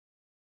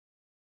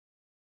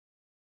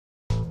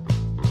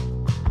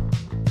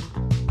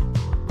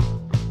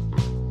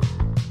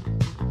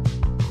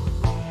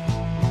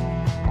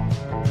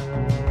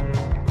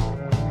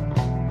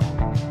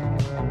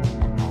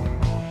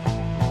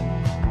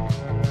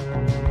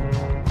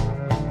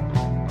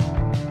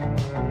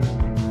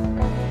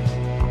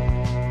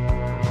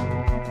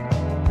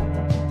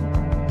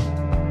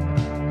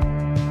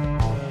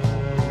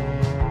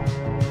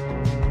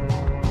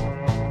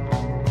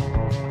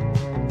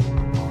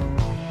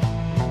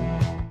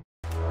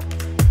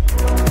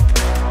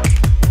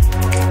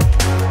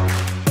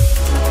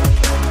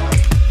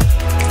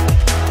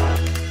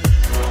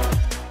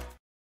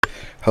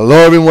Hello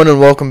everyone and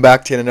welcome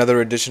back to yet another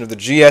edition of the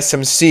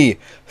GSMC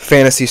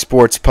Fantasy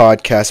Sports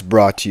Podcast,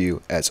 brought to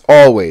you as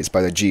always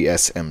by the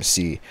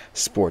GSMC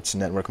Sports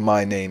Network.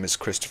 My name is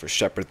Christopher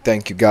Shepard.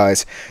 Thank you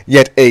guys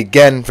yet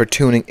again for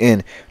tuning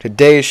in.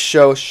 Today's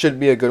show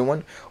should be a good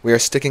one. We are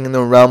sticking in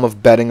the realm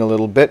of betting a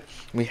little bit.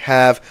 We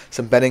have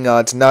some betting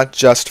odds not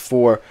just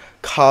for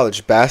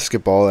college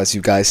basketball, as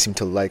you guys seem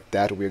to like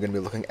that. We're going to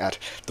be looking at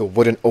the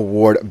Wooden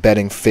Award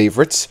betting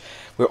favorites.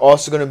 We're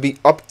also going to be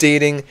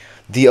updating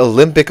the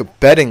Olympic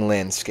betting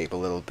landscape a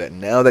little bit.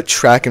 Now that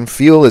track and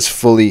field is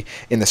fully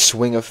in the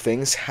swing of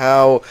things,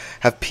 how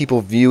have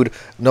people viewed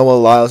Noah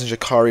Lyles and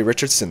Sha'Carri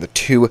Richardson, the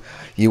two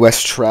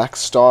U.S. track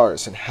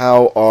stars, and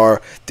how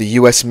are the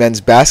U.S.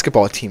 men's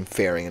basketball team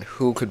faring, and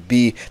who could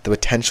be the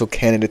potential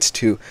candidates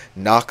to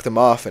knock them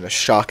off in a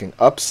shocking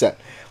upset?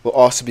 We'll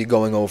also be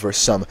going over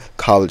some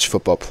college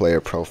football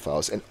player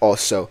profiles and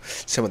also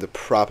some of the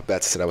prop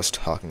bets that I was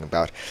talking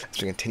about.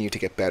 As we continue to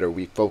get better,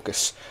 we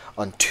focus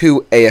on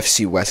two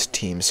AFC West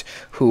teams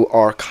who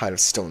are kind of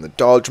still in the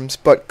doldrums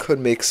but could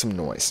make some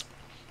noise.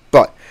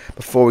 But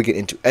before we get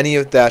into any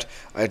of that,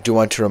 I do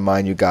want to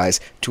remind you guys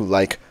to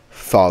like,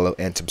 follow,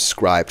 and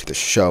subscribe to the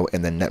show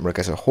and the network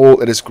as a whole.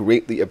 It is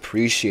greatly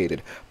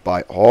appreciated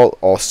by all.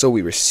 Also,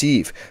 we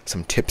receive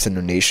some tips and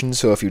donations,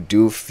 so if you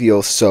do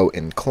feel so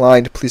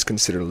inclined, please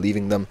consider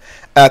leaving them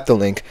at the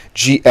link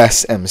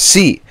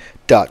gsmc.cloud.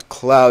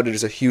 It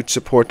is a huge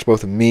support to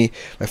both me,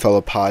 my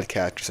fellow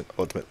podcasters, and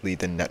ultimately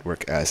the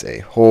network as a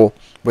whole.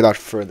 Without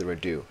further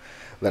ado,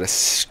 let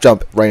us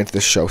jump right into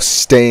the show,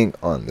 staying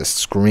on the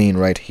screen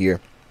right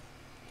here.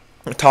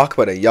 We'll talk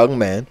about a young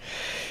man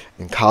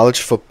in college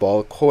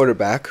football, a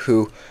quarterback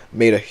who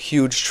made a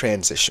huge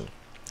transition.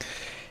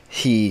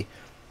 He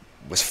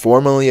was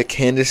formerly a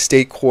Kansas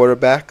State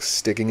quarterback,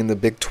 sticking in the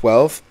Big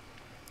 12,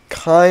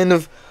 kind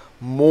of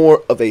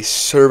more of a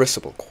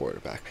serviceable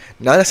quarterback,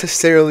 not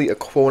necessarily a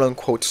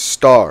quote-unquote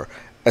star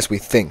as we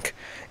think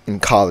in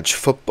college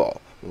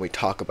football when we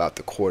talk about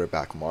the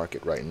quarterback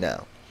market right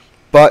now.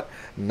 But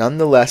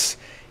nonetheless,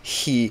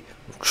 he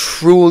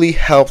truly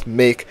helped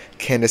make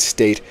Kansas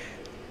State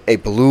a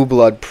blue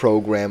blood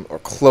program, or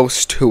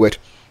close to it,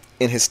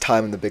 in his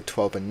time in the Big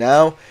 12. And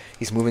now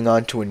he's moving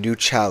on to a new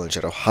challenge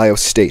at Ohio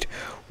State,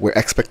 where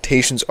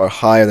expectations are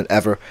higher than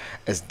ever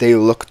as they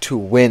look to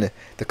win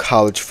the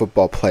college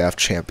football playoff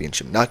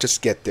championship. Not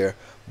just get there,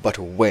 but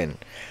win.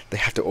 They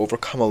have to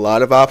overcome a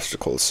lot of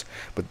obstacles,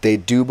 but they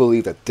do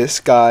believe that this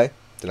guy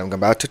that I'm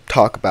about to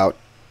talk about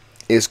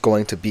is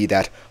going to be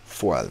that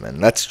for them. And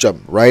let's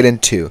jump right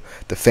into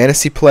the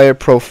fantasy player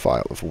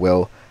profile of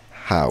Will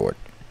Howard.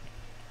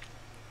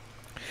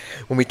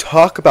 When we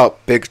talk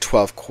about Big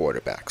 12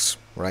 quarterbacks,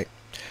 right,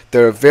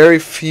 there are very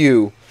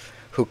few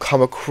who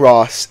come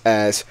across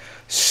as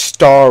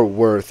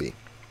star-worthy.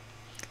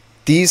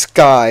 These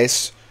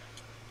guys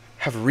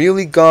have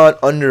really gone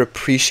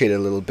underappreciated a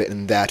little bit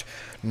in that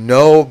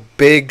no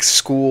big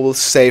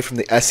schools, say from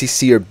the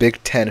SEC or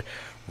Big Ten,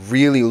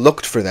 really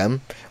looked for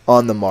them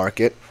on the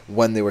market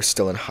when they were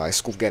still in high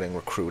school getting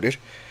recruited.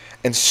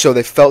 And so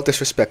they felt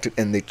disrespected,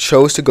 and they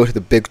chose to go to the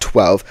Big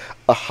 12,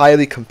 a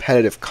highly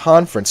competitive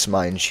conference,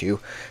 mind you,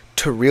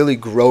 to really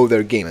grow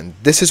their game. And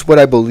this is what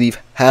I believe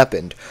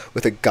happened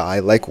with a guy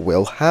like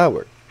Will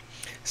Howard.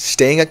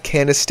 Staying at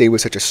Kansas State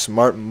was such a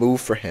smart move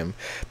for him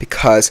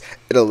because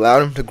it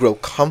allowed him to grow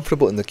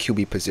comfortable in the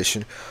QB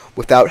position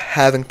without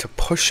having to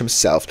push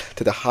himself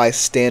to the high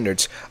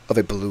standards of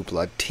a blue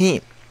blood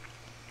team.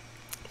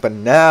 But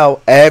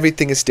now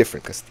everything is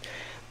different because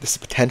this is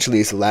potentially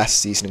his last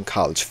season in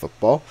college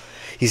football.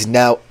 He's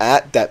now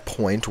at that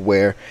point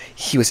where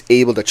he was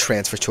able to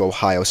transfer to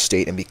Ohio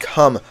State and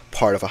become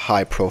part of a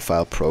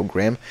high-profile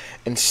program.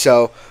 And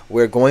so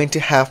we're going to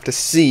have to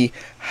see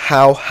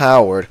how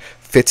Howard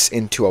fits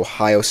into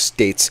Ohio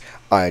State's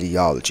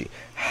ideology,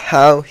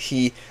 how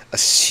he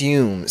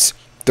assumes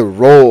the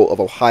role of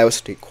Ohio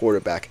State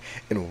quarterback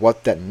and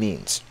what that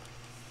means.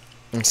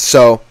 And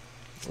so,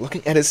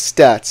 looking at his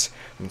stats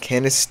from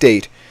Kansas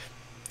State,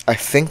 I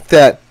think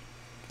that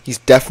he's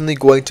definitely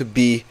going to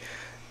be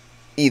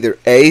either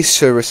A,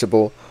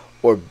 serviceable,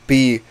 or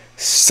B,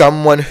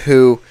 someone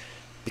who,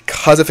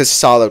 because of his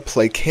solid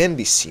play, can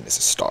be seen as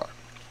a star.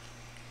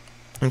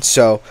 And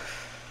so,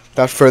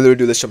 without further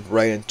ado, let's jump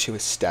right into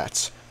his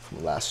stats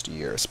from last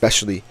year,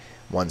 especially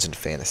ones in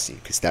fantasy,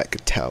 because that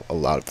could tell a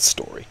lot of the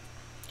story.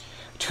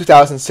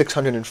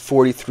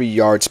 2,643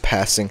 yards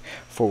passing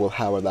for Will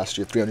Howard last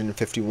year,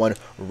 351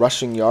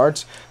 rushing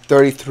yards,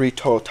 33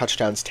 total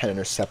touchdowns, 10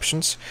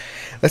 interceptions.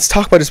 Let's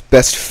talk about his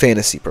best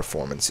fantasy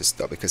performances,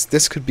 though, because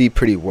this could be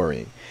pretty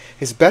worrying.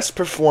 His best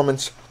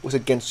performance was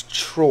against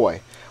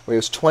Troy, where he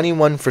was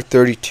 21 for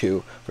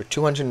 32 for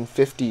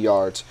 250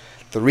 yards,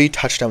 3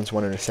 touchdowns,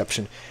 1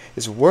 interception.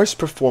 His worst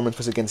performance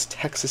was against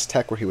Texas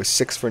Tech, where he was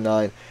 6 for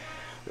 9,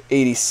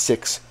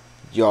 86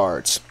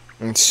 yards.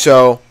 And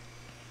so,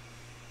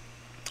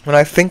 when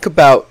I think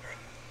about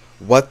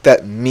what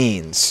that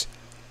means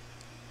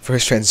for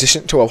his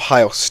transition to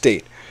Ohio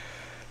State,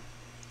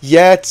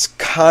 yeah, it's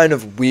kind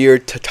of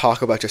weird to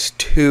talk about just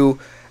 2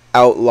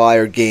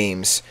 outlier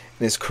games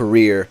in his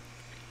career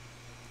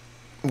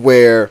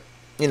where,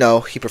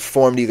 he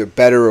performed either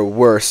better or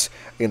worse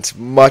against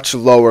much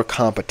lower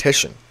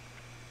competition.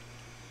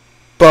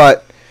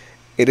 But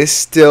it is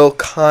still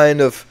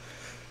kind of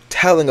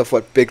telling of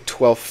what Big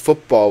 12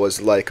 football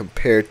was like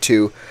compared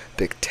to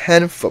Big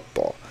 10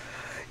 football.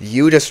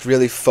 You just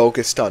really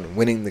focused on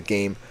winning the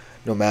game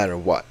no matter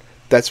what.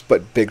 That's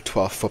what Big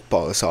 12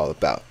 football is all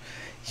about.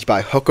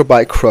 By hook or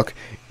by crook,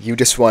 you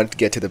just wanted to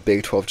get to the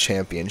Big 12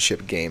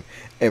 championship game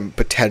and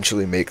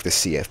potentially make the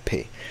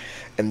CFP.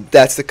 And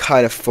that's the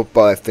kind of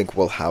football I think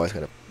Will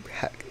Howard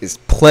is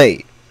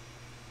played.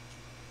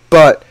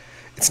 But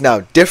it's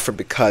now different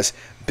because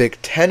Big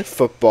 10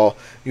 football,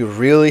 you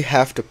really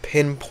have to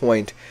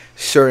pinpoint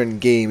certain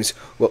games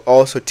while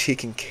also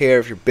taking care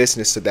of your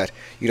business so that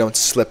you don't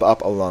slip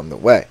up along the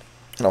way.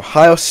 And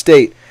Ohio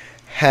State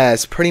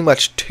has pretty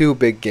much two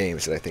big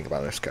games that I think about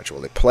on their schedule.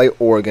 They play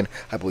Oregon,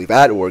 I believe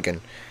at Oregon,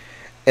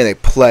 and they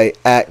play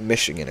at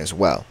Michigan as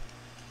well.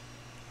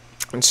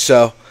 And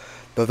so,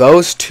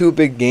 those two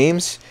big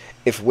games,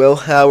 if Will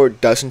Howard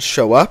doesn't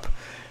show up,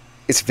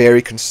 it's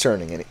very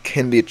concerning, and it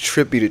can be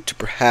attributed to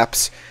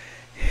perhaps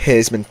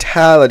his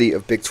mentality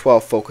of Big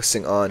 12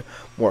 focusing on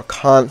more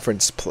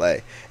conference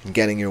play and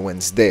getting your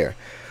wins there.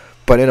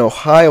 But in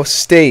Ohio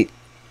State,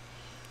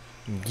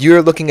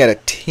 you're looking at a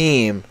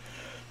team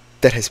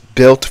that has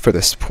built for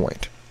this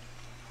point.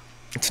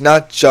 It's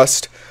not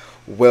just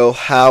Will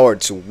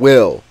Howard's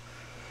will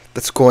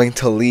that's going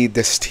to lead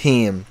this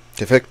team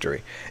to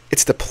victory.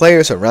 It's the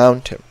players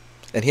around him.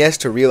 And he has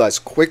to realize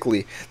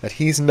quickly that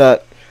he's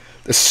not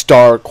the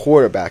star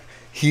quarterback.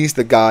 He's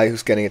the guy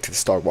who's getting it to the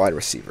star wide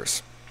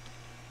receivers.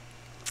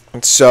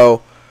 And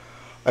so,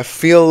 I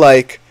feel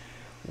like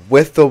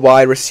with the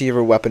wide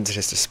receiver weapons at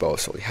his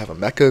disposal, you have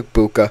Emeka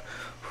Egbuka,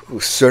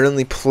 who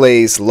certainly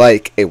plays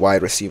like a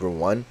wide receiver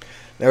one.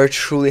 Never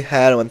truly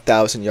had a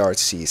 1,000-yard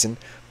season,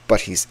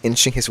 but he's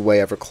inching his way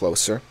ever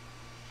closer.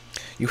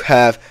 You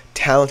have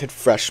talented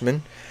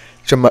freshman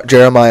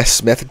Jeremiah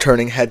Smith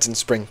turning heads in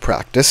spring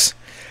practice,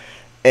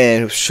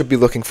 and who should be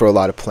looking for a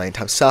lot of playing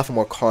time.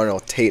 Sophomore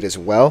Carnell Tate as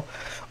well,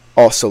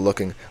 also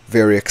looking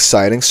very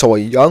exciting. So a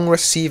young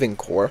receiving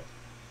core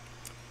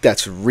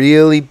that's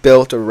really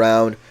built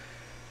around,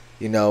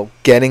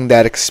 getting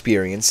that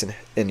experience and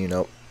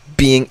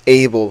being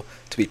able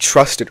to be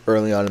trusted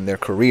early on in their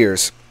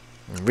careers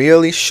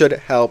really should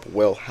help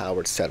Will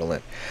Howard settle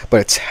in. But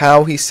it's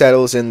how he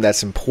settles in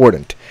that's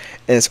important.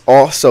 And it's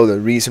also the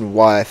reason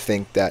why I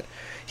think that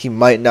he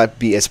might not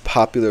be as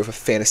popular of a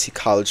fantasy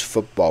college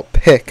football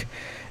pick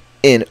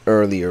in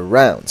earlier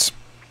rounds.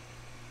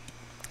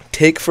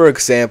 Take, for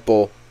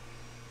example,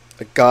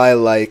 a guy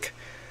like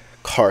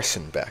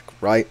Carson Beck,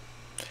 right?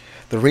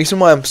 The reason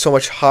why I'm so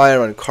much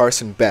higher on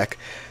Carson Beck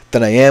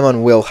than I am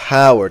on Will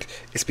Howard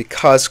is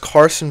because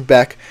Carson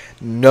Beck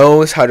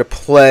knows how to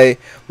play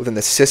within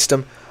the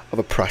system of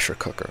a pressure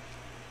cooker.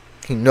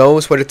 He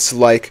knows what it's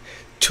like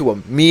to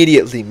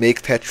immediately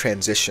make that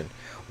transition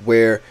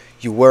where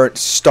you weren't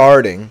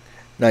starting,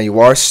 now you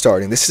are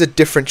starting. This is a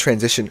different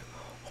transition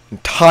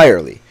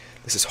entirely.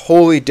 This is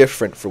wholly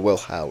different for Will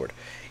Howard.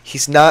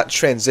 He's not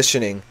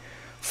transitioning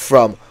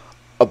from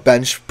a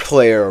bench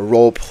player, a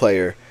role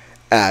player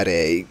at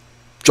a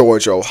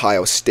Georgia,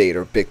 Ohio State,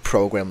 or big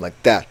program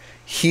like that.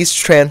 He's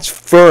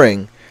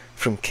transferring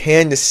from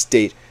Kansas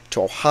State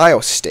to Ohio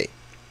State.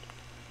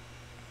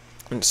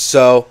 And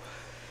so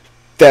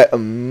that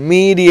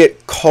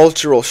immediate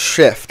cultural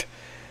shift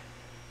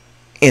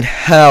in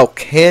how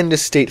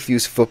Kansas State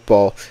views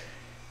football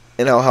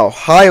and how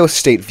Ohio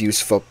State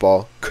views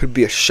football could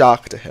be a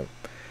shock to him.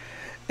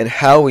 And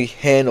how he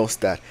handles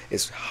that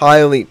is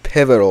highly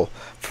pivotal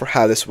for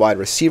how this wide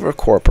receiver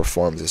core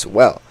performs as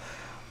well.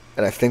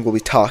 And I think we'll be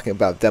talking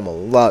about them a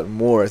lot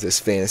more as this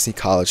fantasy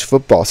college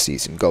football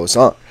season goes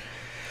on.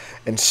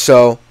 And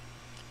so,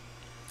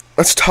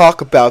 let's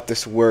talk about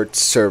this word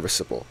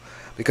serviceable,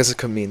 because it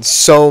can mean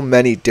so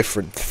many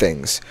different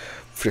things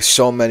for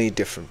so many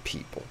different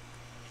people.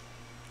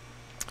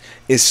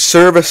 Is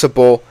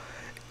serviceable,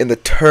 in the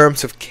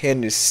terms of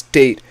Kansas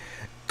State,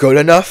 good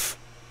enough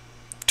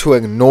to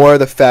ignore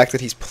the fact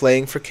that he's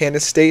playing for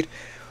Kansas State?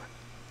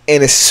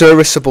 And is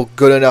serviceable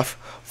good enough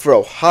for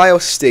Ohio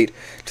State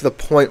to the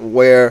point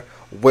where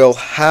Will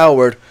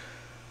Howard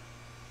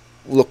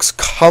looks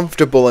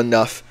comfortable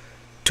enough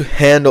to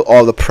handle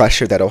all the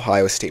pressure that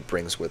Ohio State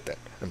brings with it,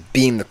 and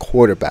being the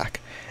quarterback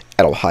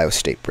at Ohio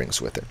State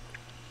brings with it?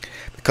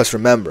 Because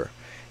remember,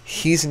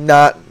 he's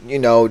not,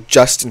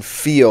 Justin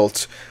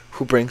Fields,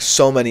 who brings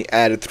so many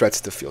added threats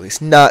to the field.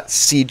 He's not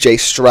C.J.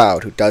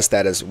 Stroud, who does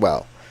that as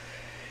well.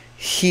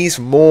 He's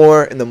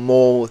more in the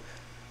mold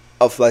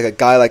of like a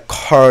guy like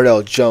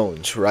Cardell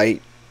Jones,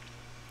 right?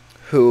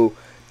 Who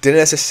didn't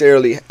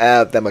necessarily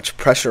have that much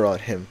pressure on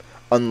him,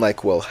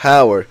 unlike Will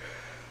Howard,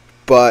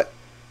 but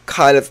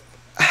kind of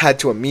had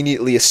to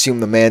immediately assume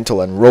the mantle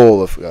and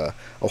role of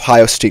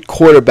Ohio State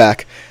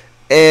quarterback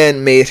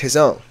and made it his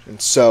own. And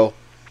so,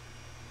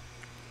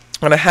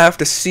 and I have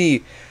to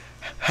see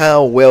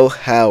how Will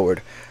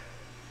Howard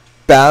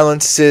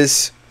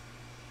balances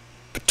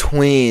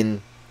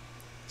between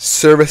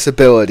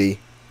serviceability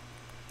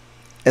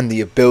and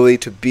the ability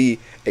to be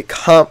a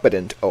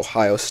competent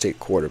Ohio State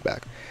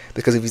quarterback.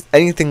 Because if he's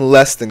anything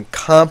less than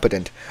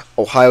competent,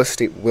 Ohio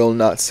State will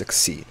not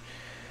succeed.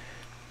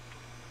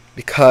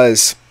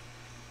 Because,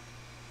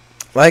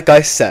 like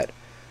I said,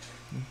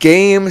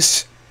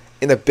 games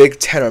in the Big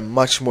Ten are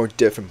much more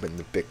different than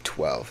the Big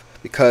 12.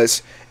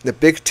 Because in the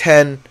Big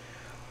Ten,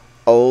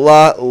 a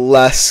lot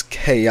less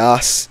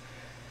chaos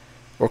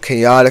or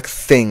chaotic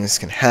things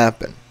can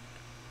happen.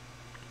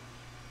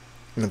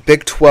 In the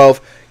Big 12,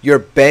 you're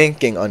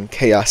banking on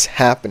chaos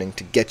happening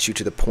to get you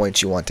to the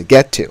point you want to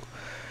get to.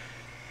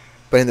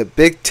 But in the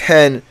Big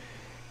Ten,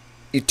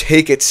 you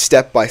take it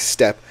step by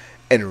step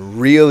and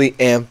really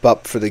amp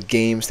up for the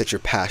games that you're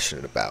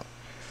passionate about.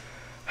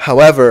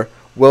 However,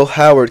 Will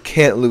Howard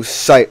can't lose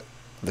sight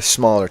of the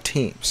smaller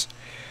teams.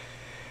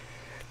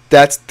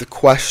 That's the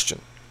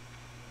question.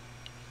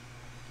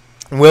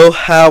 Will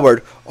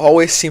Howard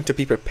always seemed to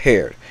be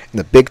prepared in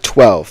the Big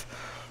 12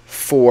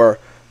 for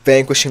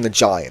vanquishing the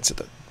giants of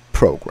the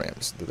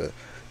programs, the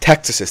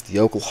Texases, the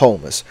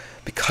Oklahomas,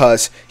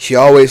 because he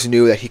always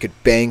knew that he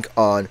could bank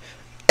on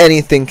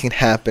anything can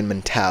happen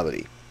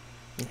mentality.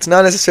 It's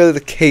not necessarily the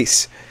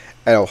case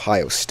at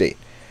Ohio State.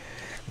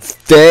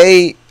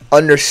 They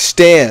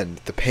understand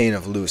the pain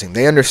of losing.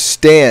 They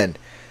understand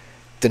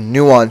the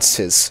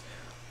nuances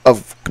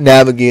of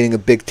navigating a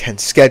Big Ten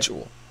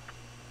schedule.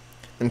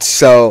 And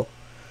so,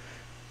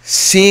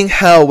 seeing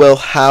how Will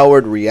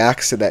Howard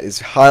reacts to that is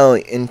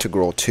highly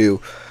integral to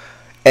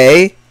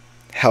A,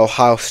 how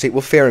Ohio State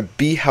will fare, and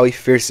B, how he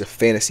fares as a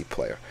fantasy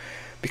player.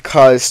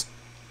 Because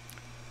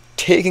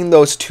taking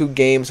those two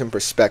games in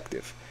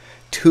perspective,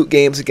 two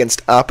games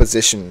against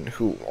opposition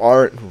who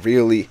aren't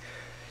really,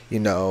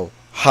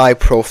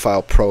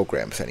 high-profile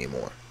programs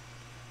anymore.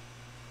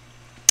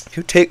 If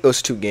you take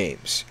those two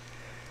games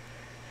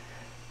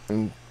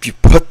and you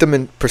put them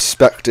in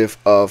perspective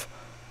of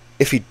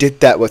if he did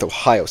that with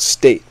Ohio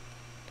State,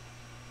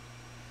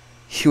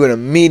 he would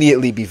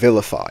immediately be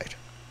vilified.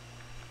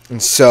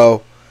 And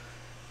so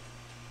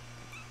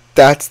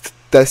that's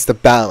the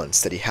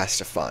balance that he has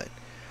to find.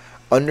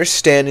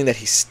 Understanding that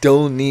he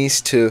still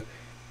needs to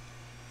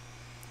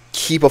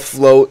keep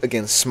afloat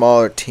against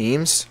smaller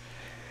teams,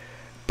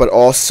 but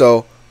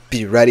also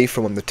be ready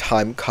for when the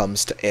time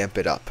comes to amp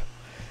it up.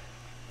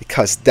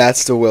 Because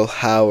that's the Will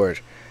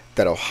Howard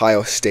that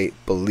Ohio State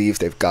believes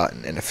they've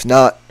gotten. And if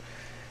not,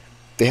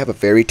 they have a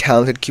very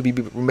talented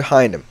QB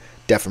behind him.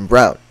 Devin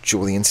Brown,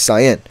 Julian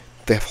Sayin.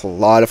 They have a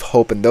lot of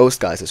hope in those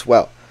guys as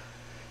well.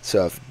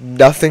 So if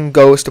nothing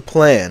goes to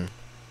plan,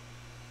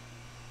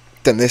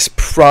 then this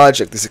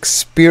project, this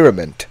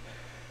experiment,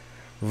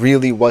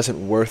 really wasn't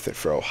worth it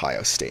for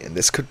Ohio State. And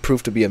this could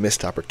prove to be a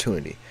missed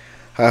opportunity.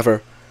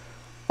 However,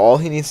 all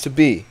he needs to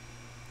be,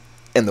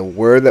 and the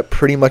word that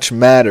pretty much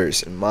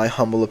matters, in my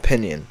humble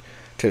opinion,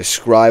 to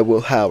describe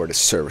Will Howard is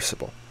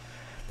serviceable.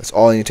 That's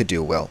all you need to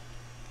do, Will.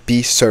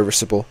 Be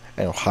serviceable,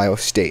 and Ohio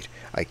State,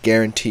 I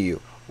guarantee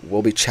you,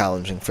 will be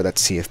challenging for that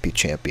CFP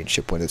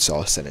championship when it's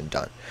all said and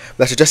done.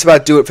 That should just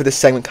about do it for this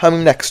segment.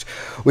 Coming next,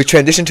 we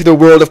transition to the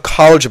world of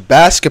college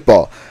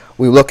basketball.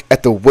 We look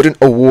at the Wooden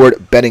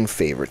Award betting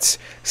favorites,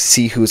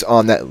 see who's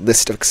on that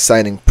list of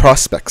exciting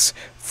prospects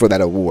for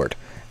that award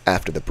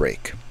after the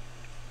break.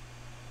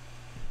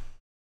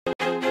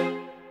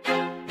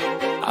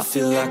 I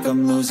feel like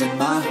I'm losing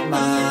my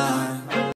mind.